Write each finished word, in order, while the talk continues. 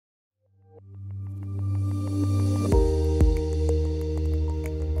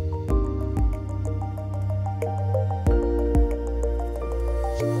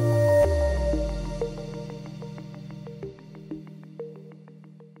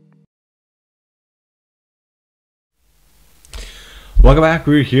Welcome back.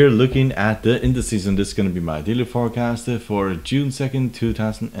 We're here looking at the indices, and this is going to be my daily forecast for June 2nd,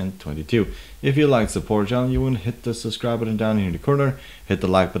 2022. If you like the support channel, you want to hit the subscribe button down here in the corner, hit the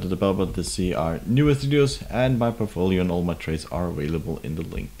like button, the bell button to see our newest videos, and my portfolio and all my trades are available in the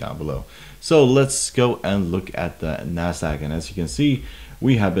link down below. So let's go and look at the Nasdaq, and as you can see,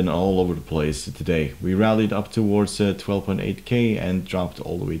 we have been all over the place today. We rallied up towards 12.8k and dropped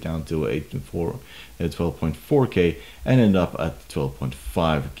all the way down to 12.4k and ended up at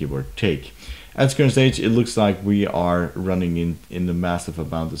 12.5, give or take. At the current stage, it looks like we are running in the massive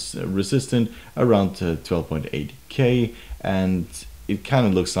amount of resistance around 12.8k, and it kind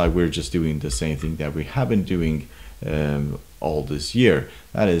of looks like we're just doing the same thing that we have been doing all this year.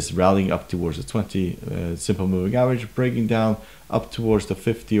 That is rallying up towards the 20 simple moving average, breaking down up towards the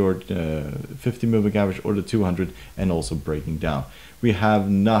 50 or 50 moving average or the 200, and also breaking down. We have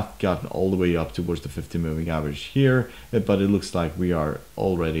not gotten all the way up towards the 50 moving average here, but it looks like we are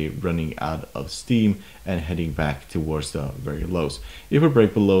already running out of steam and heading back towards the very lows. If we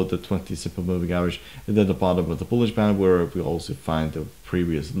break below the 20 simple moving average, and then the bottom of the bullish band, where we also find the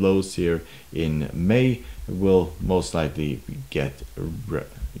previous lows here in May, will most likely get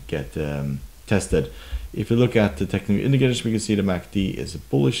tested. If you look at the technical indicators, we can see the MACD is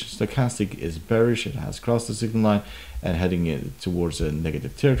bullish, stochastic is bearish, it has crossed the signal line and heading in towards a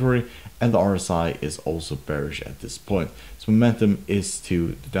negative territory, and the RSI is also bearish at this point. So momentum is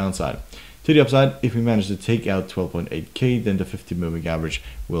to the downside. To the upside, if we manage to take out 12.8k, then the 50 moving average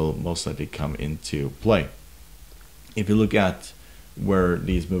will most likely come into play. If you look at where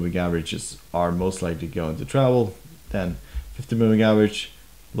these moving averages are most likely going to travel, then 50 moving average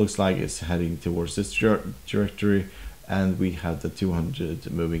looks like it's heading towards this trajectory, and we have the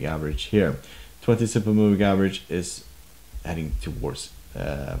 200 moving average here. 20 simple moving average is heading towards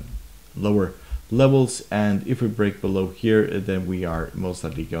lower levels, and if we break below here, then we are most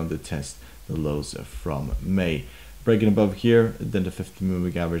likely going to test the lows from May. Breaking above here, then the 50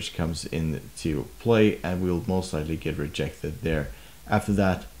 moving average comes into play, and we'll most likely get rejected there. After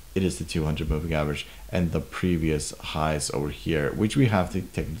that, it is the 200 moving average and the previous highs over here, which we have to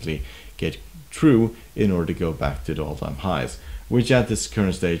technically get through in order to go back to the all-time highs, which at this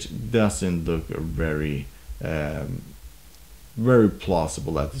current stage doesn't look very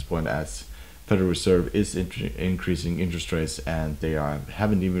plausible at this point, as Federal Reserve is increasing interest rates, and they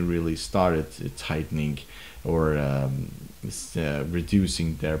haven't even really started tightening or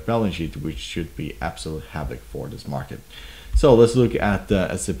reducing their balance sheet, which should be absolute havoc for this market. So let's look at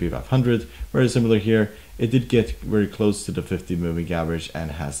the S&P 500. Very similar here. It did get very close to the 50 moving average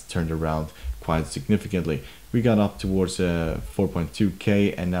and has turned around quite significantly. We got up towards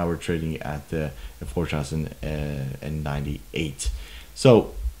 4.2k, and now we're trading at 4,098.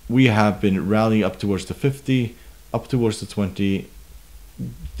 So we have been rallying up towards the 50, up towards the 20,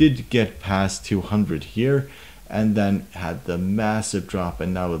 did get past 200 here, and then had the massive drop,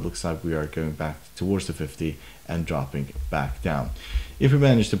 and now it looks like we are going back towards the 50 and dropping back down. If we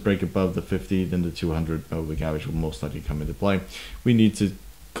manage to break above the 50, then the 200 moving average will most likely come into play. We need to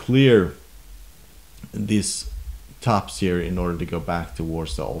clear these tops here in order to go back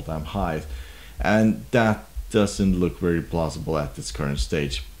towards the all-time highs, and that doesn't look very plausible at this current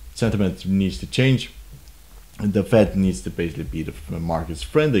stage. Sentiment needs to change. The Fed needs to basically be the market's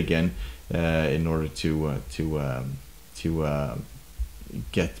friend again in order to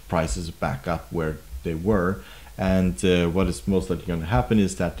get prices back up where they were. And what is most likely going to happen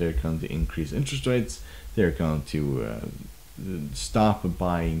is that they're going to increase interest rates. They're going to stop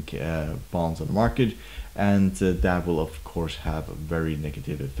buying bonds on the market, and that will of course have very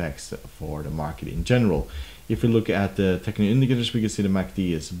negative effects for the market in general. If we look at the technical indicators, we can see the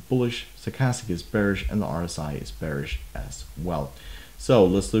MACD is bullish, stochastic is bearish, and the RSI is bearish as well. So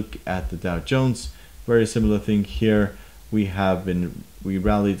let's look at the Dow Jones. Very similar thing here. We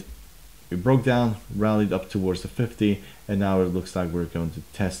broke down, rallied up towards the 50, and now it looks like we're going to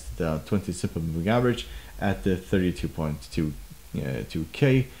test the 20 simple moving average at the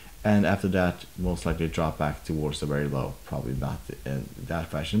 32.2k, and after that most likely drop back towards the very low. Probably not in that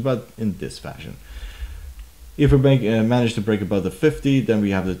fashion, but in this fashion. If we manage to break above the 50, then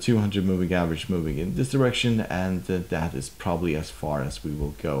we have the 200 moving average moving in this direction, and that is probably as far as we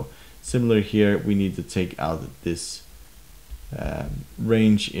will go. Similar here, we need to take out this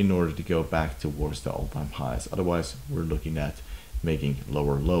range in order to go back towards the all-time highs. Otherwise, we're looking at making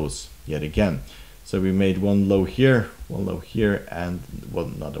lower lows yet again. So we made one low here, and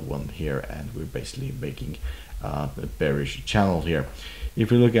another one here, and we're basically making a bearish channel here. If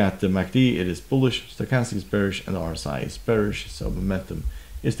we look at the MACD, it is bullish, stochastic is bearish, and the RSI is bearish. So momentum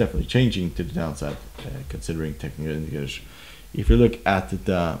is definitely changing to the downside, considering technical indicators. If you look at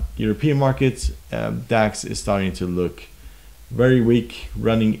the European markets, DAX is starting to look very weak,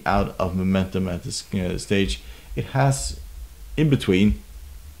 running out of momentum at this stage. It has in between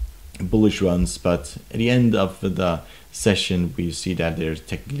bullish runs, but at the end of the session we see that there's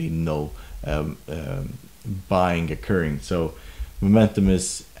technically no buying occurring, so momentum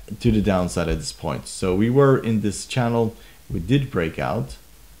is to the downside at this point. So we were in this channel, we did break out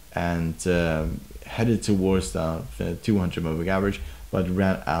and headed towards the 200 moving average, but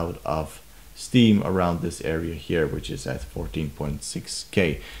ran out of steam around this area here, which is at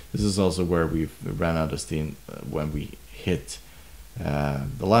 14.6k. This is also where we ran out of steam when we hit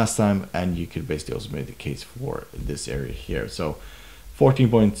the last time, and you could basically also make the case for this area here. So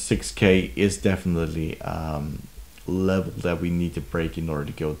 14.6k is definitely level that we need to break in order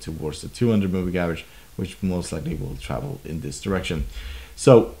to go towards the 200 moving average, which most likely will travel in this direction.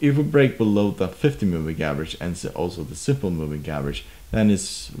 So if we break below the 50 moving average and also the simple moving average, then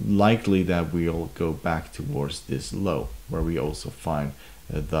it's likely that we'll go back towards this low, where we also find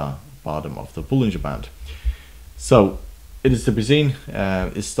the bottom of the Bollinger Band. So it is to be seen.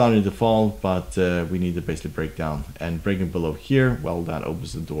 It's starting to fall, but we need to basically break down, and breaking below here, well, that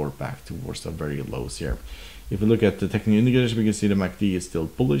opens the door back towards the very lows here. If we look at the technical indicators, we can see the MACD is still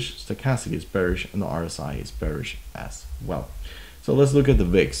bullish, stochastic is bearish, and the RSI is bearish as well. So let's look at the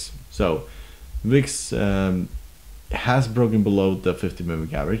VIX. So VIX has broken below the 50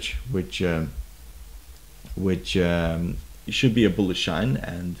 moving average, which should be a bullish sign,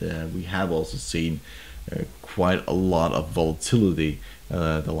 and we have also seen quite a lot of volatility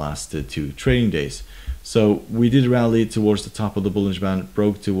the last 2 trading days. So we did rally towards the top of the Bollinger Band,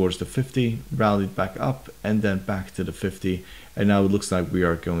 broke towards the 50, rallied back up, and then back to the 50, and now it looks like we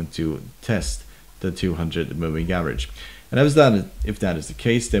are going to test the 200 moving average. And if that is the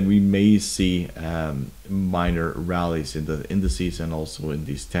case, then we may see minor rallies in the indices and also in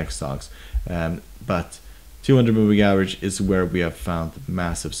these tech stocks. But 200 moving average is where we have found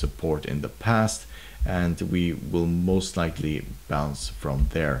massive support in the past, and we will most likely bounce from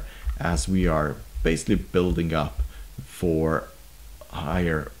there as we are basically building up for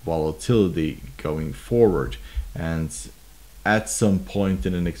higher volatility going forward. And at some point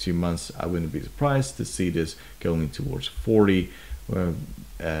in the next few months, I wouldn't be surprised to see this going towards 40.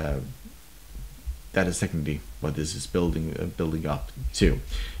 That is technically what this is building up to.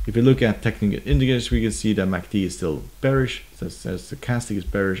 If you look at technical indicators, we can see that MACD is still bearish, the stochastic is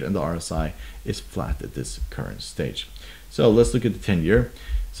bearish, and the RSI is flat at this current stage. So let's look at the 10-year.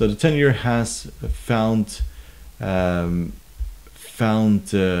 So the 10-year has found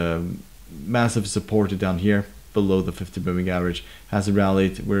massive support down here below the 50 moving average, has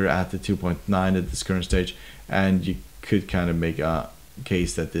rallied. We're at the 2.9 at this current stage, and you could kind of make a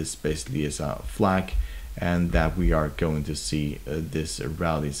case that this basically is a flag, and that we are going to see this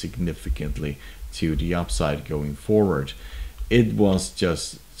rally significantly to the upside going forward. It was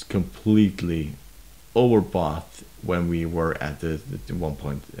just completely overbought when we were at the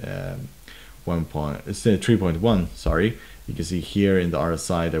 3.1. Sorry, you can see here in the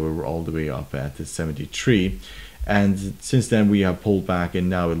RSI that we were all the way up at the 73, and since then we have pulled back, and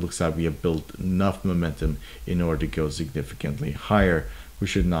now it looks like we have built enough momentum in order to go significantly higher, which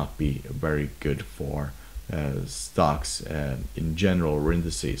should not be very good for stocks in general, or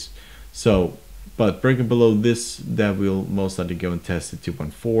indices. So but breaking below this, that will most likely go and test the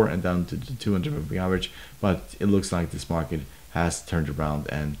 2.4 and down to the 200 moving average, but it looks like this market has turned around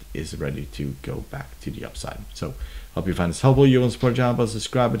and is ready to go back to the upside. So hope you find this helpful. You want to support the channel,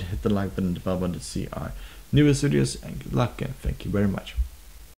 subscribe it, hit the like button, the bell button to see our newest videos, and good luck, and thank you very much.